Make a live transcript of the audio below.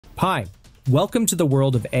Hi, welcome to the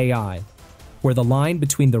world of AI, where the line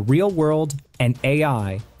between the real world and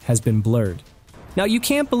AI has been blurred. Now, you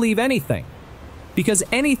can't believe anything, because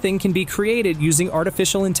anything can be created using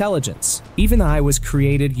artificial intelligence. Even I was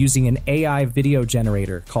created using an AI video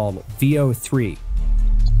generator called Veo 3.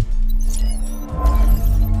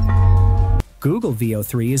 Google Veo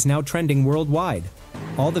 3 is now trending worldwide.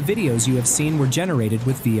 All the videos you have seen were generated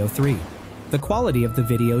with Veo 3. The quality of the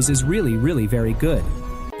videos is really very good.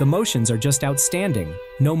 The motions are just outstanding,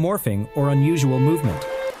 no morphing or unusual movement.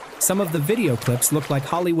 Some of the video clips look like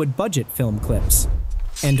Hollywood budget film clips.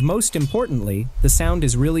 And most importantly, the sound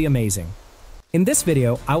is really amazing. In this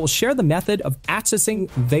video, I will share the method of accessing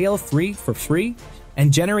Veo 3 for free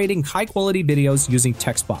and generating high-quality videos using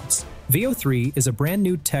text bots. Veo 3 is a brand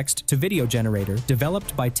new text-to-video generator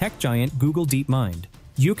developed by tech giant Google DeepMind.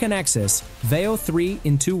 You can access Veo 3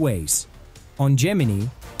 in two ways: on Gemini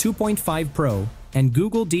 2.5 Pro and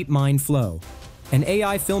Google DeepMind Flow, an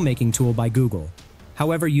AI filmmaking tool by Google.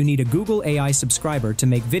 However, you need a Google AI subscriber to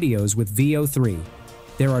make videos with Veo 3.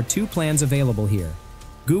 There are two plans available here: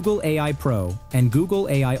 Google AI Pro and Google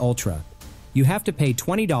AI Ultra. You have to pay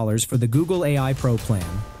 $20 for the Google AI Pro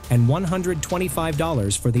plan and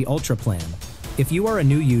 $125 for the Ultra plan. If you are a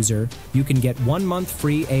new user, you can get 1 month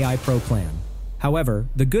free AI Pro plan. However,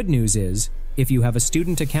 the good news is, if you have a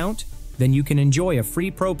student account, then you can enjoy a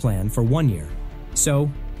free Pro plan for 1 year.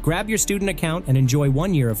 So, grab your student account and enjoy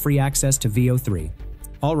 1 year of free access to Veo 3.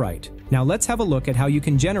 Alright, now let's have a look at how you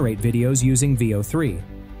can generate videos using Veo 3.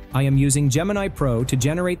 I am using Gemini Pro to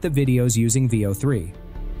generate the videos using Veo 3.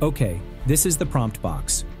 Okay, this is the prompt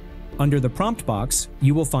box. Under the prompt box,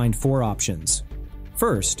 you will find 4 options.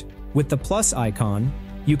 First, with the plus icon,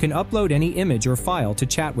 you can upload any image or file to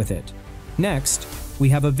chat with it. Next, we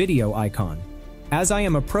have a video icon. As I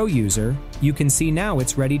am a pro user, you can see now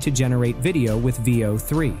it's ready to generate video with Veo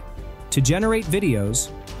 3. To generate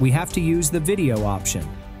videos, we have to use the video option.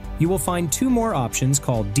 You will find 2 more options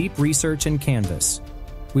called Deep Research and Canvas.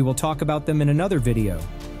 We will talk about them in another video.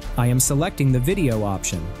 I am selecting the video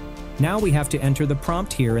option. Now we have to enter the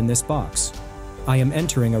prompt here in this box. I am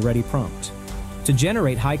entering a ready prompt. To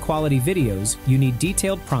generate high-quality videos, you need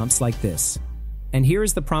detailed prompts like this. And here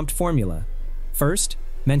is the prompt formula. First,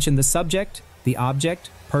 mention the subject, the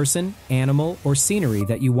object, person, animal, or scenery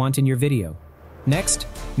that you want in your video. Next,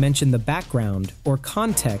 mention the background or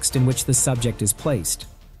context in which the subject is placed.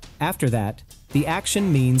 After that, the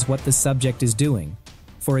action means what the subject is doing.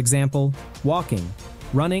 For example, walking,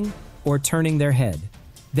 running, or turning their head.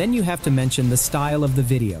 Then you have to mention the style of the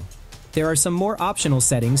video. There are some more optional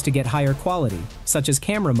settings to get higher quality, such as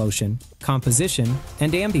camera motion, composition,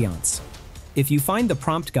 and ambience. If you find the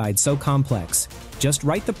prompt guide so complex, just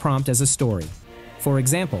write the prompt as a story. For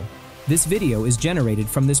example, this video is generated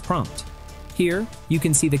from this prompt. Here, you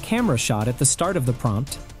can see the camera shot at the start of the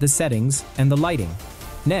prompt, the settings, and the lighting.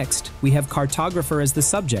 Next, we have cartographer as the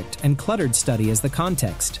subject and cluttered study as the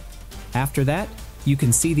context. After that, you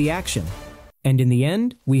can see the action. And in the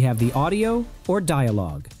end, we have the audio or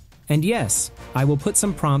dialogue. And yes, I will put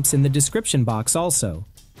some prompts in the description box also,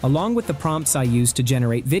 along with the prompts I use to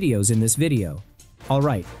generate videos in this video.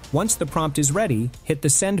 Alright, once the prompt is ready, hit the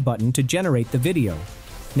send button to generate the video.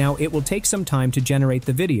 Now it will take some time to generate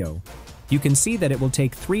the video. You can see that it will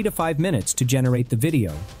take 3 to 5 minutes to generate the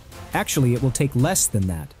video. Actually, it will take less than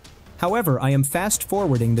that. However, I am fast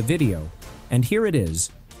forwarding the video. And here it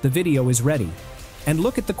is. The video is ready. And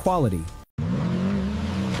look at the quality.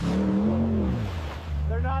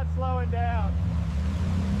 They're not slowing down.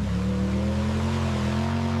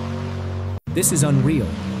 This is unreal.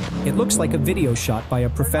 It looks like a video shot by a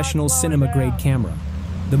professional cinema-grade camera.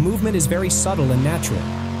 The movement is very subtle and natural.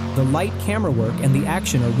 The light, camera work, and the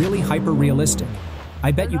action are really hyper-realistic.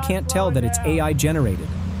 I bet you can't tell that it's AI generated.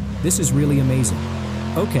 This is really amazing.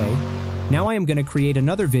 Okay, now I am going to create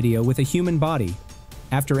another video with a human body.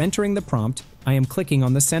 After entering the prompt, I am clicking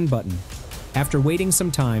on the send button. After waiting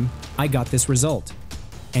some time, I got this result.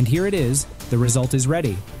 And here it is, the result is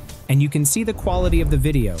ready. And you can see the quality of the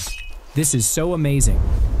video. This is so amazing.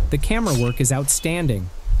 The camera work is outstanding.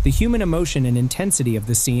 The human emotion and intensity of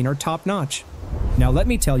the scene are top-notch. Now let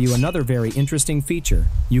me tell you another very interesting feature.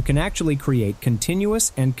 You can actually create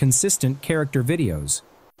continuous and consistent character videos.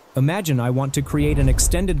 Imagine I want to create an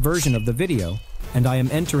extended version of the video, and I am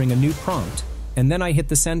entering a new prompt, and then I hit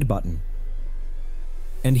the send button.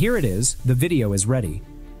 And here it is, the video is ready.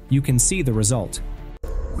 You can see the result.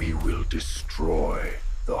 We will destroy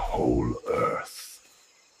the whole earth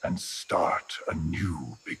and start a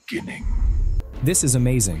new beginning. This is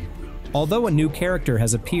amazing. Although a new character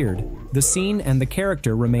has appeared, the scene and the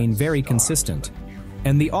character remain very consistent.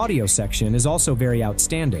 And the audio section is also very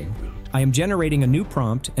outstanding. I am generating a new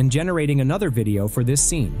prompt and generating another video for this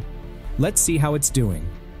scene. Let's see how it's doing.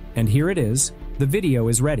 And here it is. The video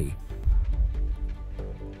is ready.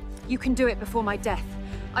 You can do it before my death.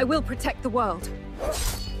 I will protect the world.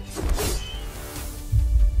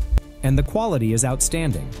 And the quality is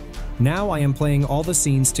outstanding. Now I am playing all the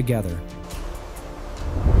scenes together.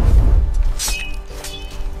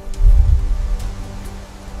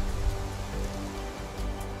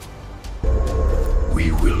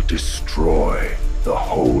 We will destroy the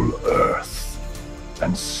whole Earth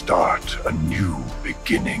and start a new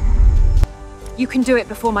beginning. You can do it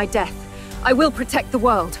before my death. I will protect the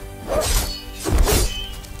world.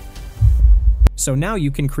 So now you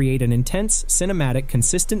can create an intense, cinematic,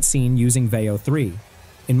 consistent scene using Veo 3.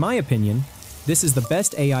 In my opinion, this is the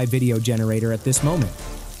best AI video generator at this moment.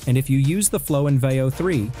 And if you use the flow in Veo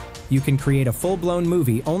 3, you can create a full-blown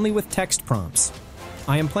movie only with text prompts.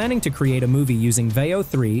 I am planning to create a movie using Veo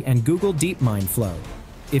 3 and Google DeepMind Flow.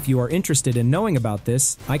 If you are interested in knowing about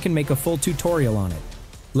this, I can make a full tutorial on it.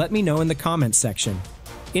 Let me know in the comments section.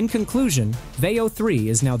 In conclusion, Veo 3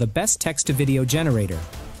 is now the best text-to-video generator,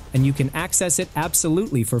 and you can access it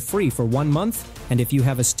absolutely for free for 1 month, and if you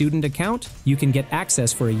have a student account, you can get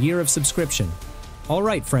access for a year of subscription.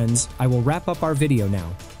 Alright friends, I will wrap up our video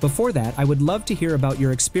now. Before that, I would love to hear about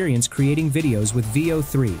your experience creating videos with Veo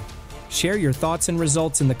 3. Share your thoughts and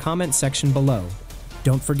results in the comment section below.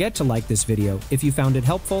 Don't forget to like this video if you found it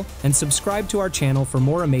helpful, and subscribe to our channel for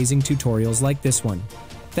more amazing tutorials like this one.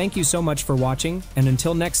 Thank you so much for watching, and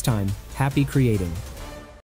until next time, happy creating!